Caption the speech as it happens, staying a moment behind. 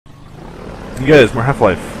You guys, more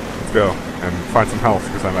Half-Life. Let's go. And find some health,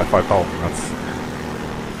 because I'm at 5 health, and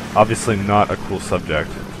that's obviously not a cool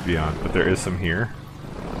subject to be on, but there is some here.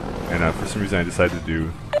 And for some reason I decided to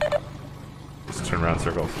do... just turn around in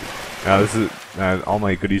circles. Now this is... all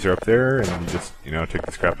my goodies are up there, and you just, you know, take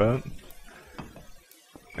this crap out.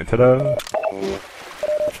 And ta-da!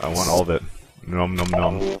 I want all of it. Nom nom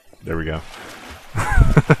nom. There we go.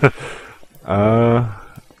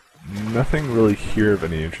 Nothing really here of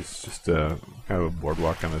any interest, just kind of a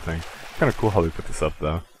boardwalk kind of thing. Kind of cool how they put this up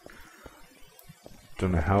though.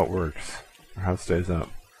 Don't know how it works, or how it stays up.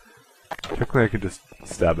 Technically I could just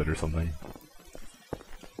stab it or something.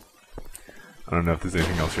 I don't know if there's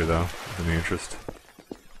anything else here though, of any interest.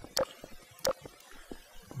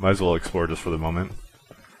 Might as well explore just for the moment.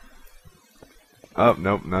 Oh,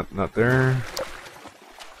 nope, not there.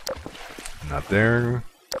 Not there.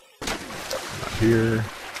 Not here.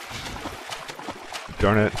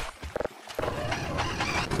 Darn it.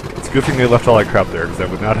 It's a good thing they left all that crap there, because I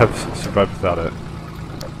would not have survived without it.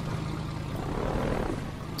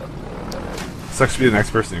 Sucks to be the next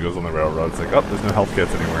person who goes on the railroad. It's like, oh, there's no health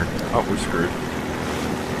kits anywhere. Oh, we're screwed.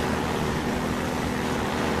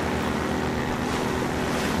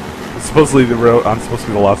 Supposedly I'm supposed to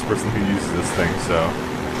be the last person who uses this thing, so...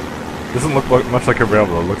 It doesn't look much like a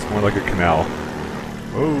railroad, it looks more like a canal.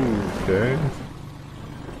 Okay.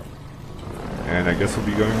 And I guess we'll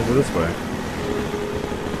be going over this way.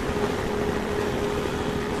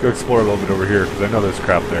 Let's go explore a little bit over here, because I know there's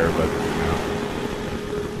crap there, but, you know...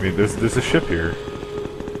 I mean, there's a ship here.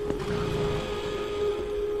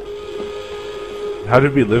 How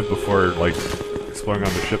did we live before, like, exploring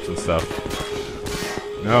on the ships and stuff?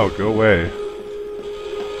 No, go away.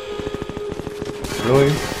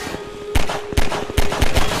 Really?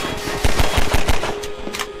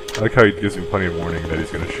 I like how he gives me plenty of warning that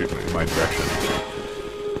he's gonna shoot in my direction.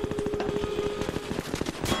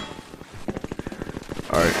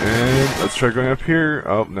 Alright, and let's try going up here.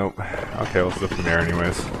 Oh, nope. Okay, let's lift in there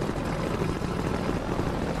anyways.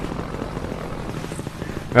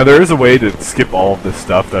 Now there is a way to skip all of this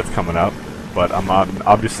stuff that's coming up, but I'm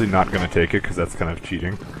obviously not going to take it because that's kind of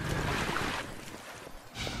cheating.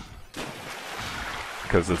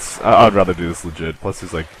 Because it's... I'd rather do this legit. Plus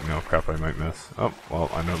there's like, you know, crap I might miss. Oh,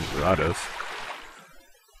 well, I know where that is.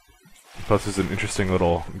 Plus there's an interesting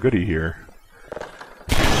little goodie here.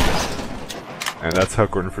 And that's how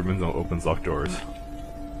Gordon Freeman opens locked doors.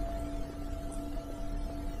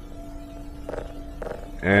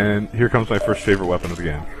 And here comes my first favorite weapon of the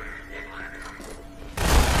game.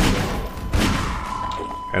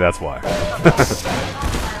 And that's why.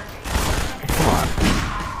 Come on.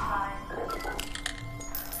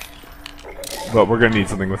 But we're gonna need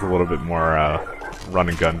something with a little bit more run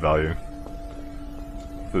and gun value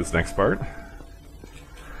for this next part.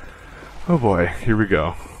 Oh boy, here we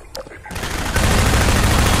go.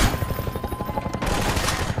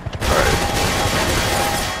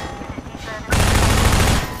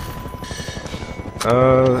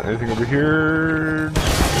 Alright. Anything over here?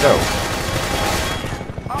 No.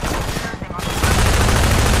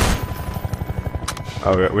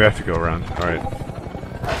 Oh, we have to go around. Alright.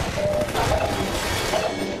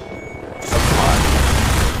 Oh, come on.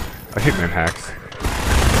 I hate man hacks.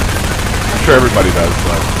 I'm sure everybody does,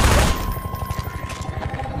 but...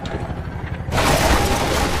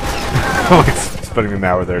 I'm like spending an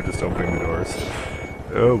hour there just opening the doors.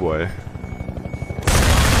 Oh boy.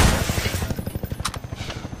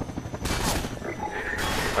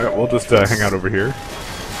 Alright, we'll just hang out over here.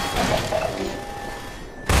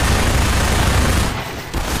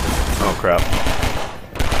 Oh crap.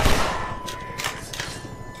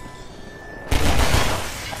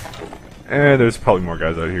 And there's probably more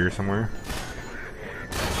guys out here somewhere.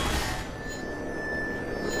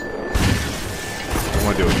 I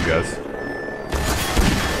want to deal with you guys.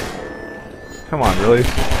 Come on, really?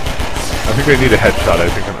 I think I need a headshot, I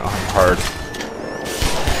think I'm hard.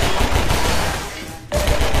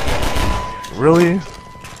 Really?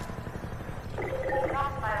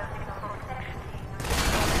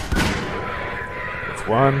 That's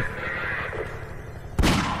one.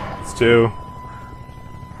 That's two.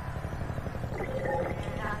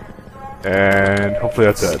 And hopefully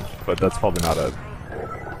that's it, but that's probably not it.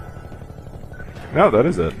 No, that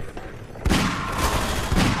is it.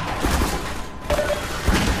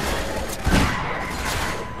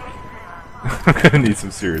 I'm gonna need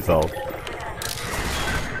some serious help.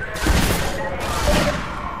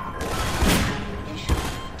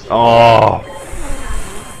 Oh,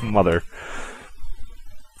 mother.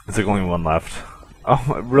 There's like only one left.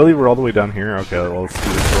 Oh, really? We're all the way down here? Okay, well, let's do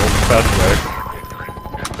this real fast way.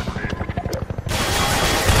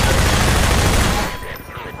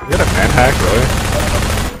 hack, really?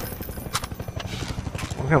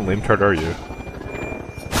 What kind of lame tart are you?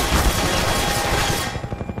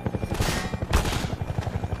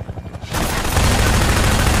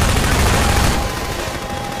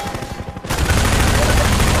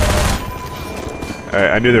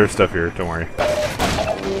 Alright, I knew there was stuff here, don't worry. They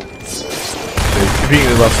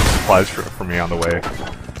conveniently left some supplies for me on the way.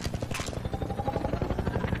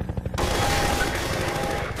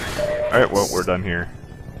 Alright, well, we're done here.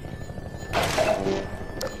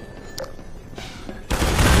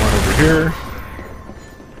 One over here.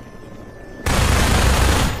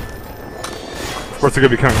 Of course, they're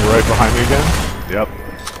gonna be coming right behind me again. Yep.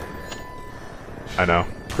 I know.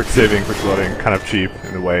 Quick saving, quick loading, kind of cheap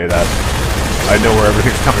in the way that I know where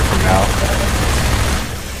everything's coming from now.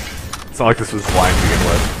 It's not like this was blind to begin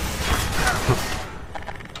with.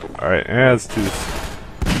 Alright, let's do this.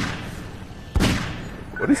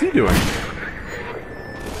 What is he doing?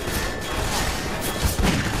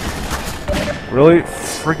 Really?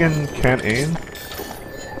 Friggin' can't aim?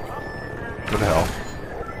 What the hell?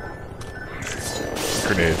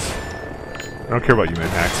 Grenades. I don't care about you, man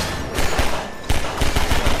hacks.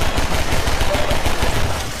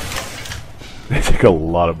 They take a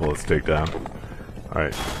lot of bullets to take down.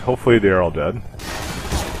 Alright, hopefully they're all dead.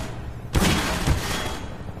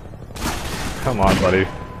 Come on, buddy.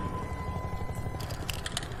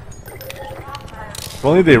 If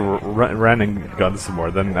only they ran and gunned some more,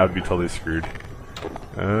 then I would be totally screwed.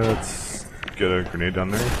 Let's get a grenade down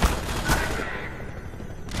there.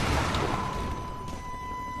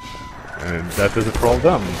 And that does it for all of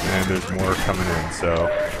them. And there's more coming in, so...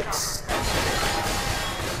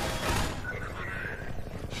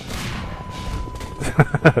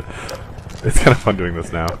 It's kind of fun doing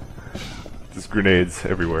this now. Just grenades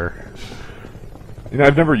everywhere. You know,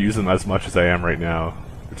 I've never used them as much as I am right now,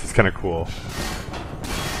 which is kind of cool.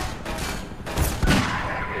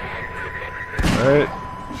 Alright.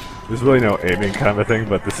 There's really no aiming kind of a thing,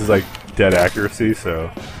 but this is like dead accuracy, so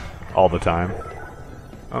all the time.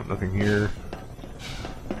 Oh, nothing here.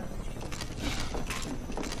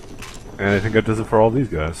 And I think that does it for all these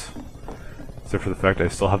guys. Except for the fact I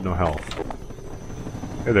still have no health.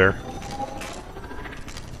 Hey there.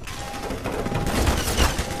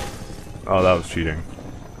 Oh, that was cheating.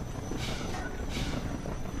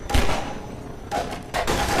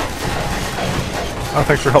 Oh,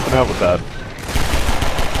 thanks for helping out with that.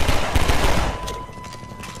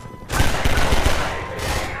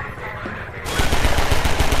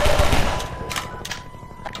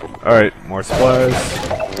 Alright, more supplies.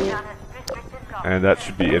 And that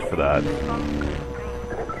should be it for that.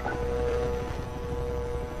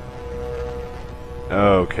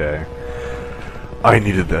 Okay. I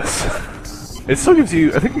needed this. It still gives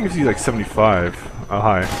you, I think it gives you like 75. Oh,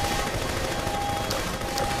 hi.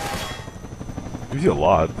 It gives you a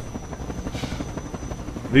lot.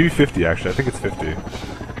 Maybe 50 actually, I think it's 50.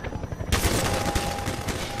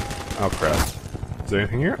 Oh crap. Is there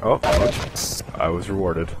anything here? Oh, I was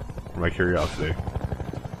rewarded for my curiosity.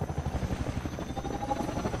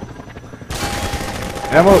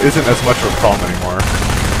 Ammo isn't as much of a problem anymore.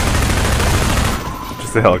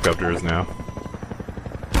 Just the helicopter is now.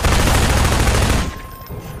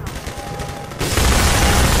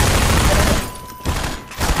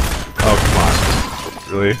 Oh, come on.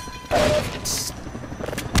 Really?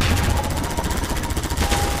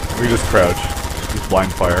 We just crouch. Just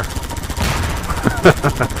blind fire.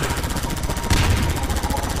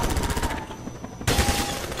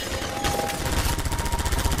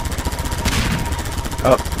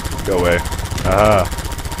 Oh, go away. Ah.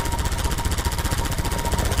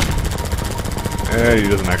 Eh, he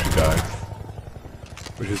doesn't actually die.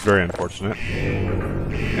 Which is very unfortunate.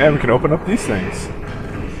 And we can open up these things.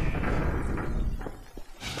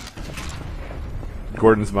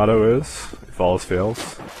 Gordon's motto is, if all else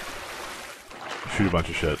fails, shoot a bunch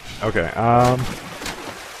of shit. Okay,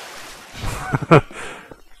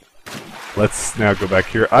 let's now go back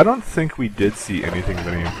here. I don't think we did see anything of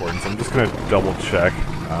any importance. I'm just gonna double check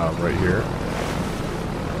right here.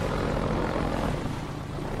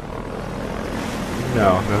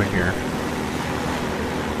 No, nothing here.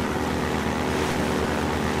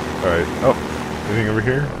 Alright, oh, anything over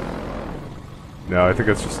here? No, I think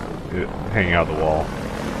it's just it hanging out the wall.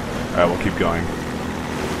 Alright, we'll keep going.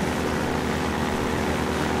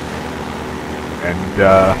 And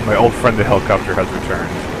my old friend the helicopter has returned.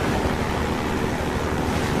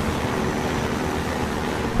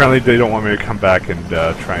 Apparently they don't want me to come back and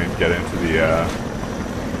try and get into the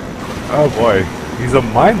oh boy, he's a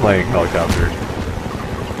mine-laying helicopter.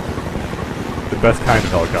 The best kind of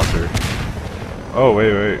helicopter. Oh wait,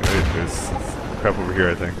 there's crap over here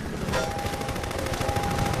I think.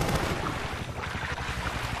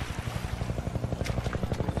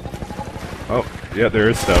 Yeah, there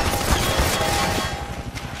is stuff.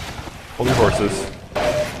 Hold your horses.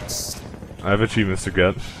 I have achievements to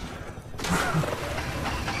get.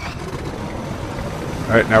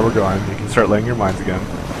 Alright, now we're going. You can start laying your mines again.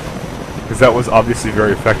 Because that was obviously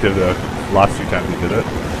very effective the last few times you did it.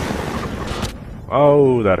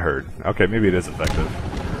 Oh, that hurt. Okay, maybe it is effective.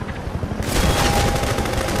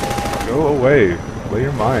 Go away. Lay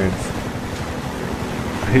your mines.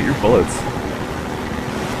 I hate your bullets.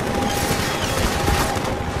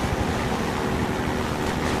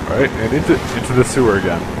 Alright, and into the sewer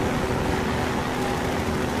again.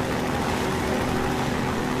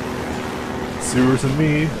 Sewers and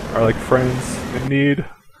me are like friends in need.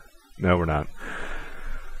 No, we're not.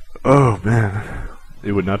 Oh, man.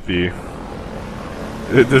 It would not be...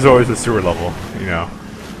 There's always a sewer level, you know.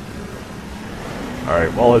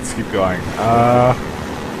 Alright, well, let's keep going.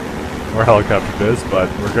 More helicopter biz, but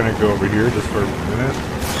we're gonna go over here just for a minute.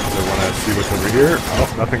 I wanna see what's over here.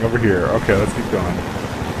 Oh, nothing over here. Okay, let's keep going.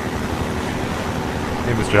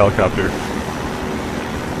 Hey, Mr. Helicopter.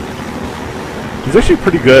 He's actually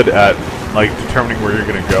pretty good at, like, determining where you're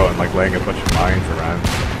gonna go and, like, laying a bunch of mines around.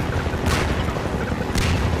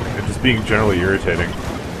 And just being generally irritating.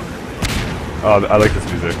 Oh, I like this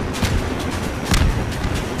music.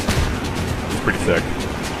 It's pretty sick.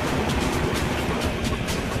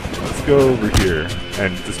 Let's go over here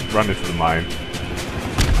and just run into the mine.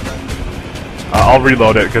 I'll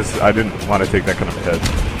reload it because I didn't want to take that kind of a hit.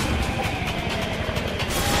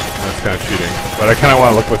 That's kind of cheating. But I kind of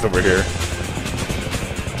want to look what's over here.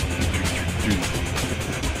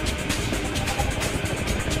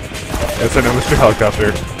 Yes, I know, Mr.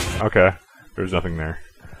 Helicopter. Okay, there's nothing there.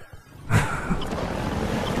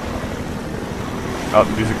 Oh,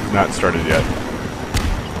 the music has not started yet.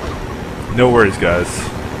 No worries, guys.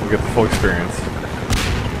 We'll get the full experience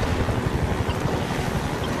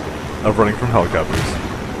of running from helicopters.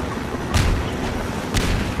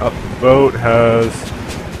 Oh, the boat has...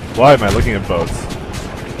 Why am I looking at boats?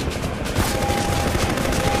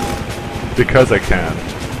 Because I can.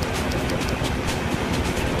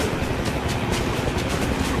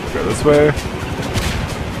 Go this way.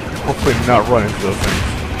 Hopefully not run into those things.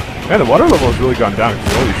 Man, the water level has really gone down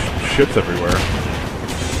because there's all these ships everywhere.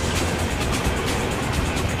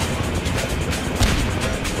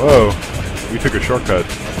 Whoa, we took a shortcut.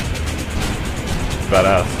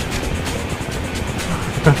 Badass.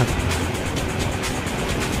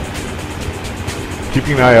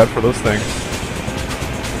 Keeping an eye out for those things.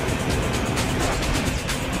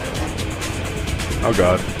 Oh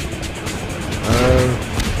god.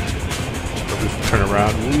 I'll just turn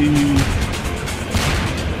around. Whee!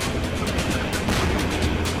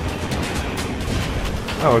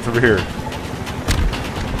 Oh, it's over here.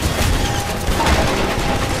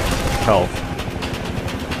 Health.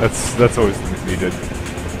 That's always needed.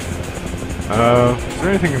 Is there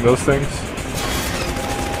anything in those things?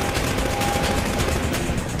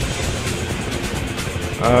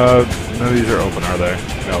 None of these are open, are they?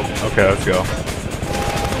 No. Okay, let's go.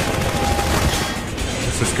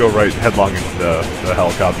 Let's just go right headlong into the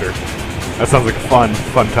helicopter. That sounds like a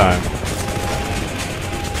fun time.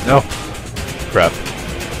 No. Crap.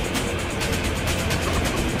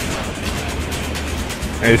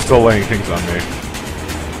 And he's still laying things on me.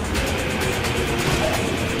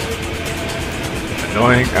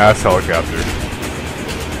 Annoying ass helicopter.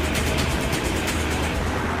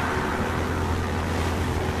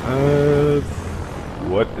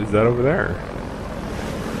 What is that over there?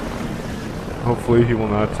 Hopefully he will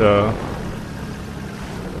not, oh,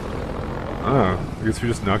 I guess we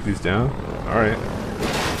just knock these down? Alright.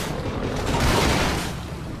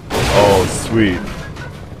 Oh, sweet.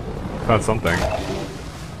 Found something.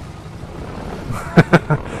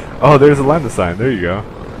 Oh, there's a land sign. There you go.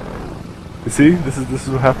 You see? This is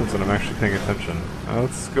what happens when I'm actually paying attention.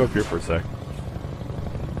 Let's go up here for a sec.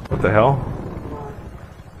 What the hell?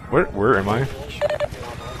 Where am I?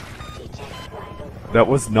 That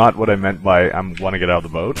was not what I meant by I want to get out of the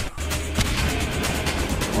boat.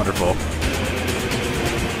 Wonderful.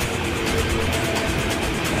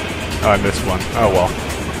 Oh, I missed one. Oh well.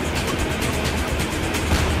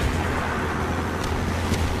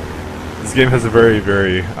 This game has a very,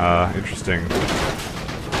 very interesting...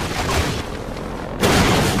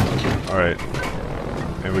 Alright.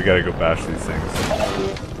 And we gotta go bash these things.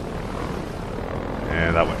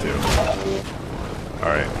 And that one too.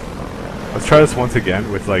 Alright. Let's try this once again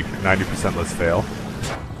with like 90% less fail.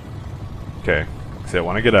 Okay. See, I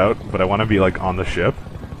want to get out, but I want to be like on the ship,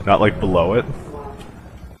 not like below it.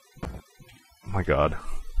 Oh my god.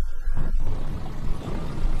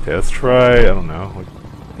 Okay, let's try, I don't know, like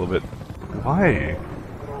a little bit... Why?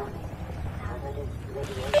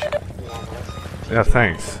 Yeah,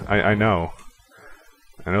 thanks. I know.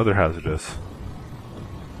 I know they're hazardous.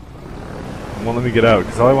 It won't let me get out,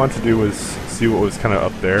 because all I wanted to do was see what was kind of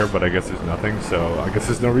up there, but I guess there's nothing, so I guess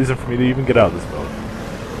there's no reason for me to even get out of this boat.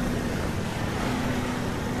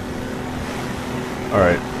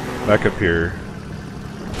 Alright, back up here.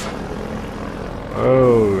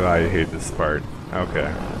 Oh, I hate this part.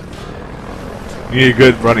 Okay. Need a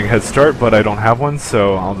good running head start, but I don't have one,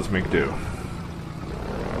 so I'll just make do.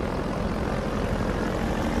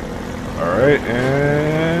 Alright,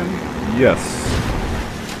 and yes.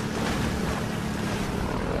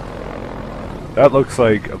 That looks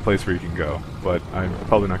like a place where you can go, but I'm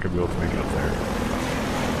probably not going to be able to make it up there.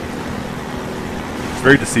 It's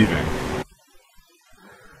very deceiving.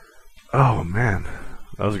 Oh man,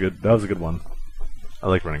 that was a good one. I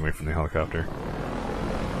like running away from the helicopter.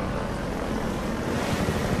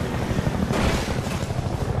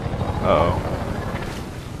 Uh-oh.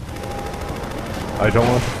 I don't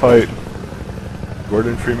want to fight.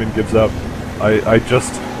 Gordon Freeman gives up. I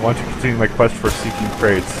just want to continue my quest for seeking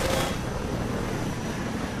crates.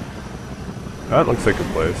 That looks like a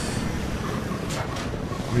place.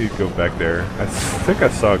 Let me go back there. I think I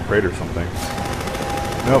saw a crate or something.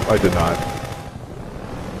 Nope, I did not.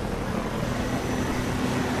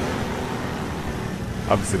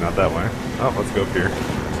 Obviously not that way. Oh, let's go up here.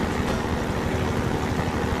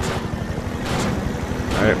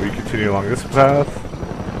 Alright, we continue along this path.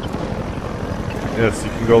 Yes,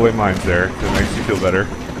 you can go lay mines there. It makes you feel better.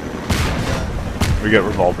 We get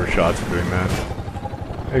revolver shots for doing that.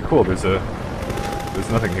 Hey, cool, there's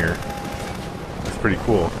nothing here. That's pretty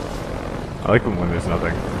cool. I like when there's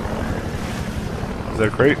nothing. Is that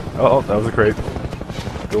a crate? Oh, that was a crate.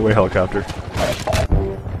 Go away, helicopter.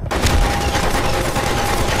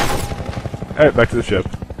 Alright, back to the ship.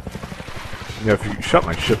 Yeah, if you shot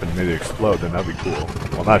my ship and made it explode, then that'd be cool.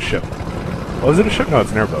 Well, not a ship. Oh, is it a ship? No,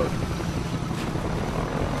 it's an airboat.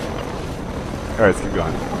 Alright, let's keep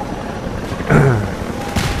going.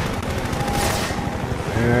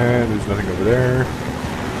 And there's nothing over there.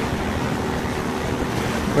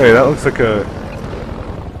 Wait, that looks like a...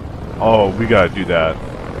 Oh, we gotta do that.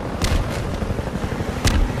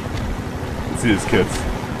 Let's see these kids.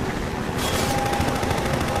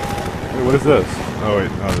 Wait, what is this? Oh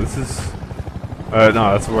wait, no, this is... no,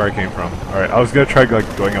 that's where I came from. Alright, I was gonna try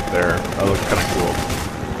like going up there. That looked kinda cool.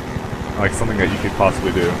 Like something that you could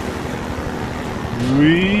possibly do.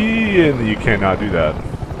 Whee! And you cannot do that.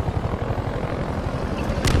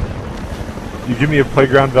 You give me a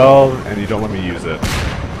playground valve, and you don't let me use it.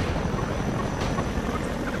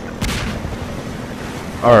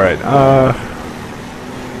 Alright,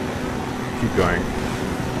 keep going.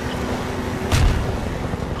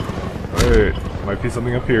 Wait, might be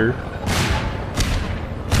something up here.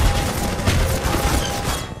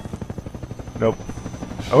 Nope.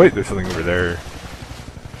 Oh wait, there's something over there.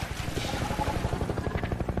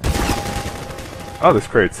 Oh, there's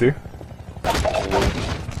crates, see?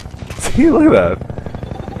 See, look at that!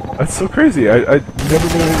 That's so crazy, I never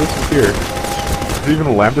knew any of this was here. Is there even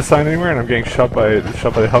a lambda sign anywhere? And I'm getting shot by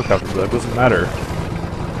the helicopter, but that doesn't matter.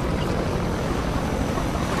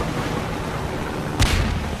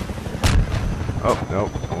 Oh,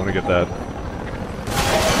 no, I want to get that.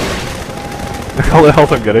 All the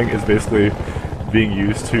health I'm getting is basically being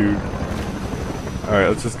used to... Alright,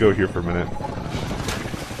 let's just go here for a minute.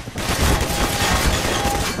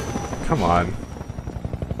 Come on.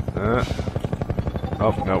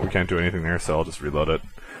 Oh, no, we can't do anything there, so I'll just reload it.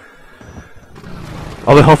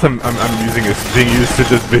 All the health I'm using is being used to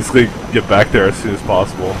just basically get back there as soon as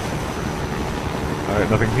possible. Alright,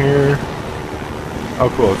 nothing here. Oh,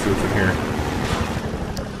 cool, let's see what's in here.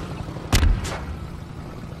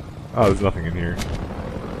 Oh, there's nothing in here.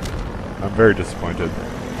 I'm very disappointed.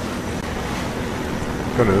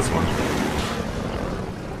 Go to this one.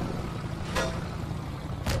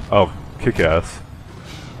 Oh, kick-ass.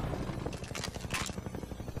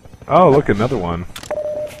 Oh, look, another one.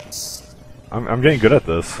 I'm getting good at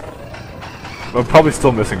this. I'm probably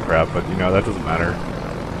still missing crap, but you know, that doesn't matter.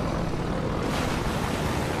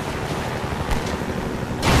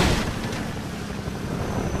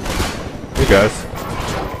 Hey guys.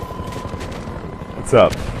 What's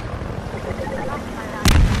up?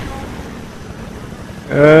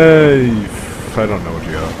 Hey, I don't know what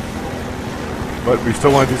you got. But we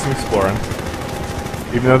still want to do some exploring.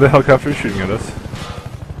 Even though the helicopter is shooting at us.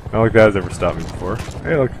 Not like that has ever stopped me before.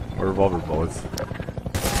 Hey look, more revolver bullets.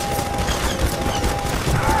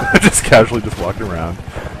 I just casually just walked around,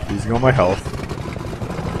 using all my health.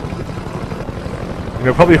 You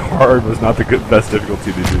know, probably hard was not the best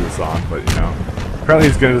difficulty to do this on, but you know. Apparently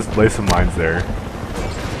he's gonna just lay some mines there.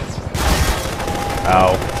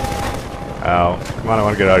 Ow. Ow. Come on, I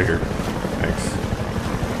want to get out of here. Thanks.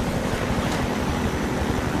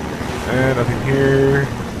 And nothing here.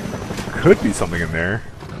 Could be something in there.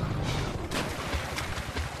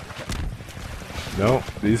 No,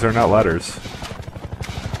 these are not ladders.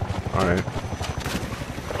 Alright.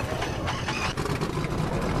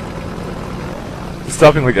 Just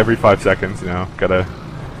stopping like every 5 seconds, you know. Gotta...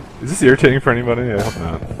 Is this irritating for anybody? I hope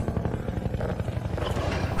not.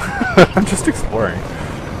 I'm just exploring.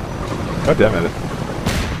 God damn it.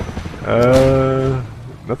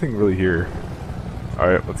 Nothing really here.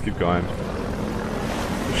 Alright, let's keep going.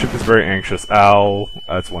 The ship is very anxious. Ow.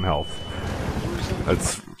 That's 1 health.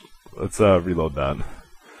 Let's reload that.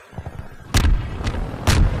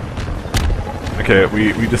 Okay,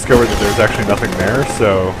 we discovered that there's actually nothing there,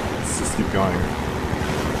 so let's just keep going.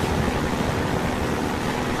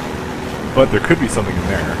 But there could be something in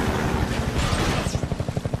there.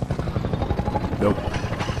 Nope.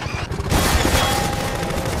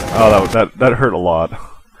 Oh, that hurt a lot.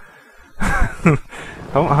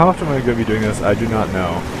 How often am I going to be doing this? I do not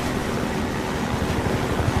know.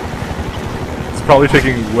 It's probably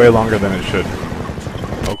taking way longer than it should.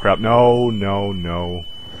 Oh crap, no, no, no.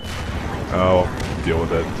 Oh, deal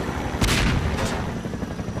with it.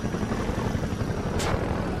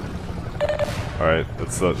 Alright,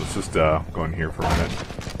 let's just go in here for a minute.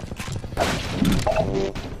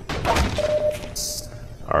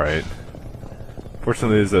 Alright.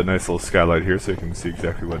 Fortunately there's a nice little skylight here so you can see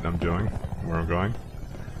exactly what I'm doing, where I'm going.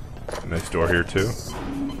 A nice door here too.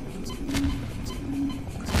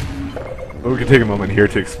 But we can take a moment here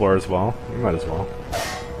to explore as well. We might as well.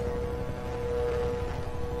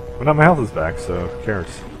 But now my health is back, so who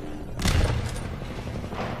cares?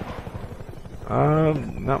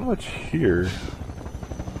 Not much here.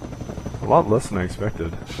 A lot less than I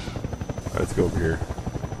expected. Alright, let's go over here.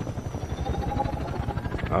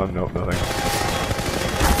 Oh, nope, nothing.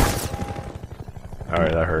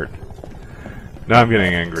 Alright, that hurt. Now I'm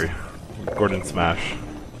getting angry. Gordon smash.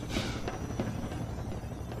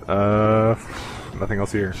 Nothing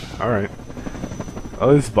else here. Alright.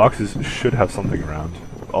 Oh, these boxes should have something around.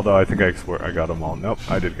 Although I think I got them all. Nope,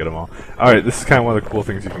 I did get them all. Alright, this is kind of one of the cool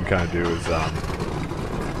things you can kind of do is,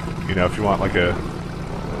 you know, if you want like a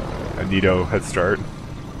neato head start.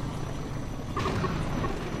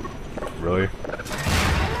 Really?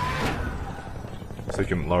 So you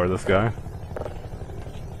can lower this guy.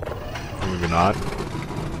 Or maybe not.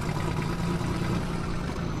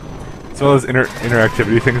 It's one of those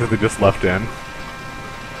interactivity things that they just left in.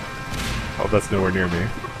 Oh, that's nowhere near me.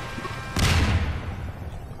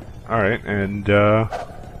 Alright, and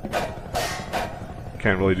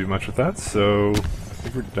can't really do much with that, so I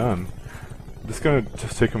think we're done. I'm just gonna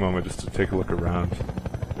take a moment just to take a look around.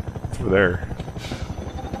 It's over there.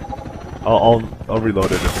 I'll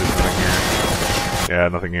reload it if there's nothing here. Yeah,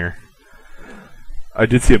 nothing here. I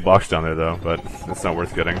did see a box down there though, but it's not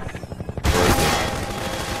worth getting. Where is it?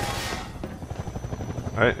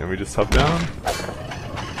 Alright, and we just hop down.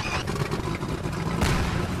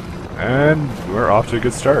 And we're off to a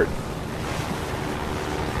good start.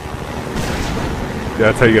 Yeah,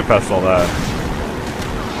 that's how you get past all that.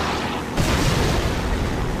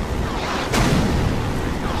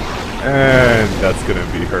 And that's gonna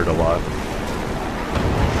be hurt a lot.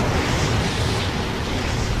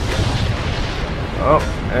 Oh,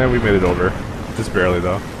 and we made it over. Just barely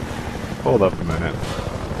though. Hold up a minute.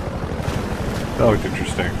 That looked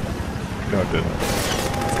interesting. No, it didn't.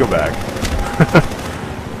 Let's go back.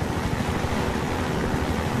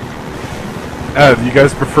 Do you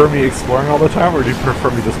guys prefer me exploring all the time, or do you prefer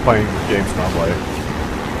me just playing games normally?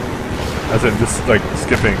 As in, just, like,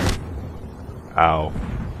 skipping. Ow.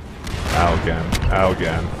 Ow again. Ow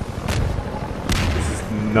again. This is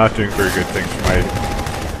not doing very good things for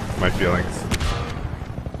my feelings.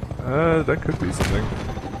 That could be something.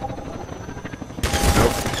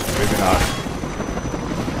 Nope. Maybe not.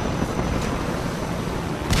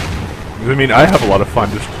 I mean, I have a lot of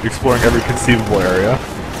fun just exploring every conceivable area.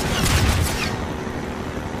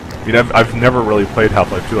 I mean, I've never really played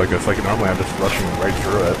Half-Life 2 like this. Like, normally I'm just rushing right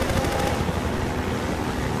through it.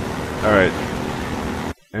 Alright.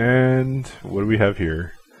 And what do we have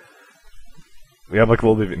here? We have like a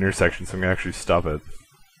little bit of intersection, so I'm gonna actually stop it.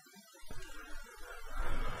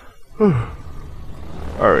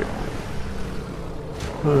 Alright.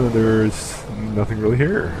 There's nothing really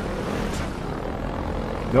here.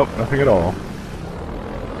 Nope, nothing at all.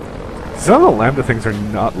 Some of the Lambda things are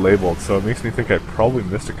not labeled, so it makes me think I probably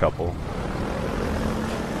missed a couple.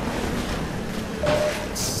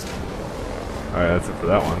 Alright, that's it for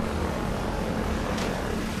that one.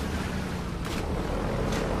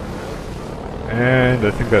 And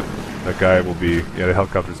I think that guy will be, yeah, the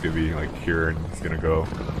helicopter's gonna be like here, and he's gonna go.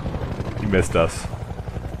 He missed us.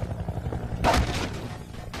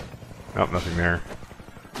 Oh, nothing there.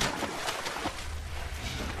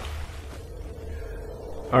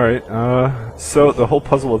 Alright, so the whole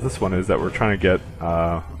puzzle with this one is that we're trying to get,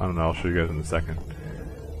 I don't know, I'll show you guys in a second.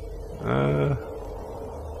 Can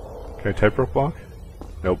I tightrope walk?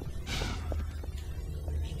 Nope.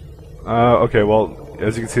 Okay, well,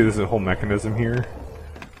 as you can see, there's a whole mechanism here.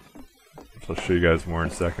 So I'll show you guys more in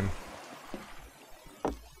a second.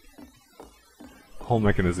 Whole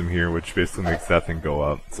mechanism here, which basically makes that thing go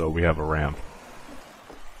up, so we have a ramp.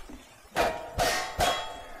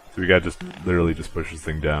 So we gotta just literally just push this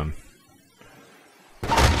thing down,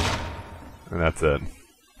 and that's it.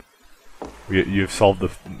 You've solved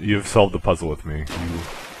the puzzle with me.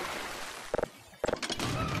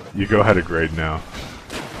 You go ahead and grade now,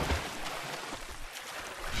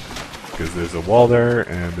 because there's a wall there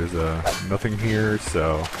and there's nothing here.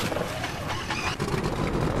 So,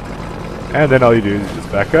 and then all you do is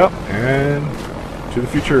just back up and to the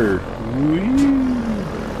future. Whee!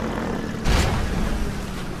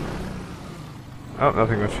 Oh,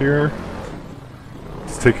 nothing much here.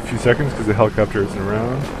 Just take a few seconds because the helicopter isn't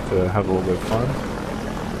around to have a little bit of fun.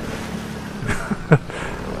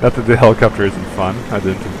 Not that the helicopter isn't fun. I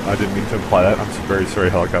didn't mean to imply that. I'm very sorry,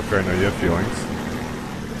 helicopter. I know you have feelings.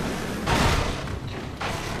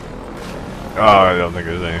 Oh, I don't think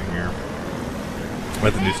there's anything here. I'm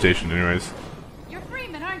at the new station, anyways. You're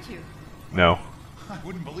Freeman, aren't you? No. I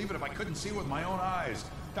wouldn't believe it if I couldn't see with my own eyes.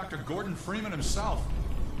 Dr. Gordon Freeman himself.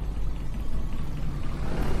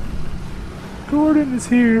 Gordon is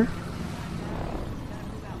here.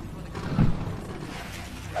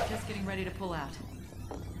 Just getting ready to pull out.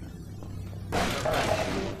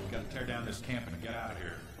 Gotta tear down this camp and get out of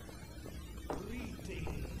here.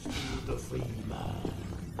 Greetings to the free man.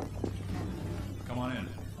 Come on in.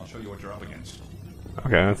 I'll show you what you're up against.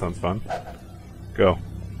 Okay, that sounds fun. Go.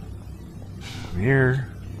 I'm here.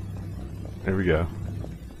 There we go.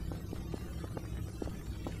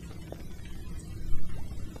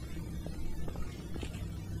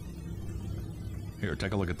 Here,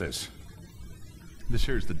 take a look at this. This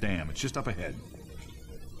here's the dam. It's just up ahead.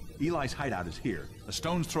 Eli's hideout is here, a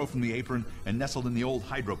stone's throw from the apron and nestled in the old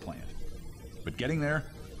hydro plant. But getting there,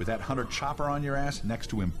 with that hunter chopper on your ass,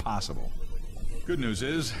 next to impossible. Good news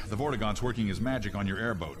is, the Vortigaunt's working his magic on your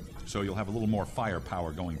airboat, so you'll have a little more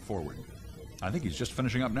firepower going forward. I think he's just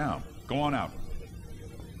finishing up now. Go on out.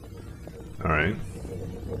 Alright.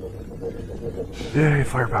 Yay,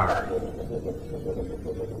 firepower.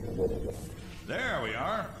 There we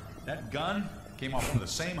are. That gun came off one of the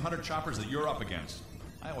same hunter choppers that you're up against.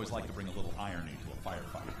 I always like to bring a little irony to a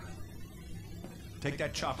firefight. Take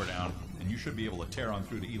that chopper down, and you should be able to tear on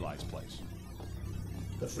through to Eli's place.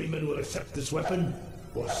 The Freeman will accept this weapon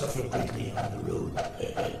or suffer greatly on the road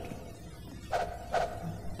ahead.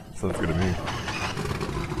 Sounds good to me.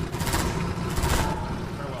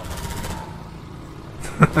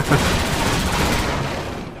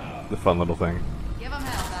 The fun little thing. Give him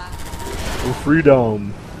hell, Doc. Oh,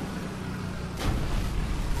 freedom!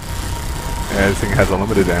 And this thing has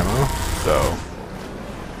unlimited ammo, so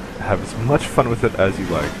have as much fun with it as you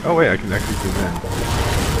like. Oh wait, I can actually zoom in.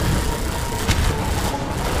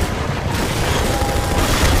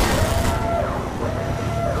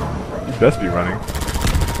 You best be running.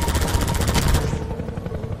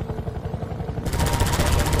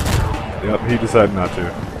 Yep, he decided not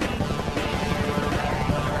to.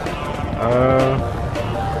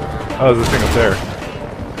 Oh, there's a thing up there.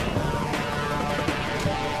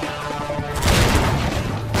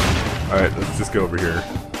 Alright, let's just go over here.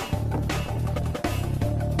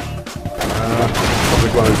 Sounds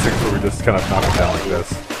like one of these things where we just kind of knock it down like this.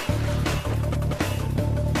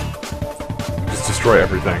 Just destroy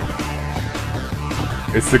everything.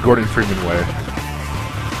 It's the Gordon Freeman way.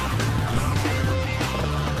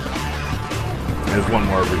 There's one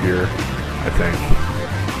more over here, I think.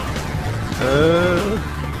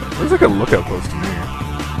 Looks like a lookout post to me.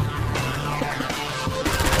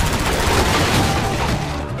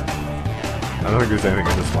 I don't think there's anything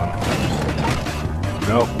in this one.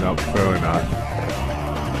 Nope, clearly not.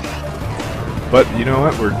 But you know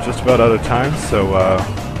what? We're just about out of time, so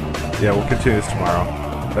yeah, we'll continue this tomorrow.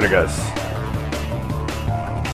 Later, guys.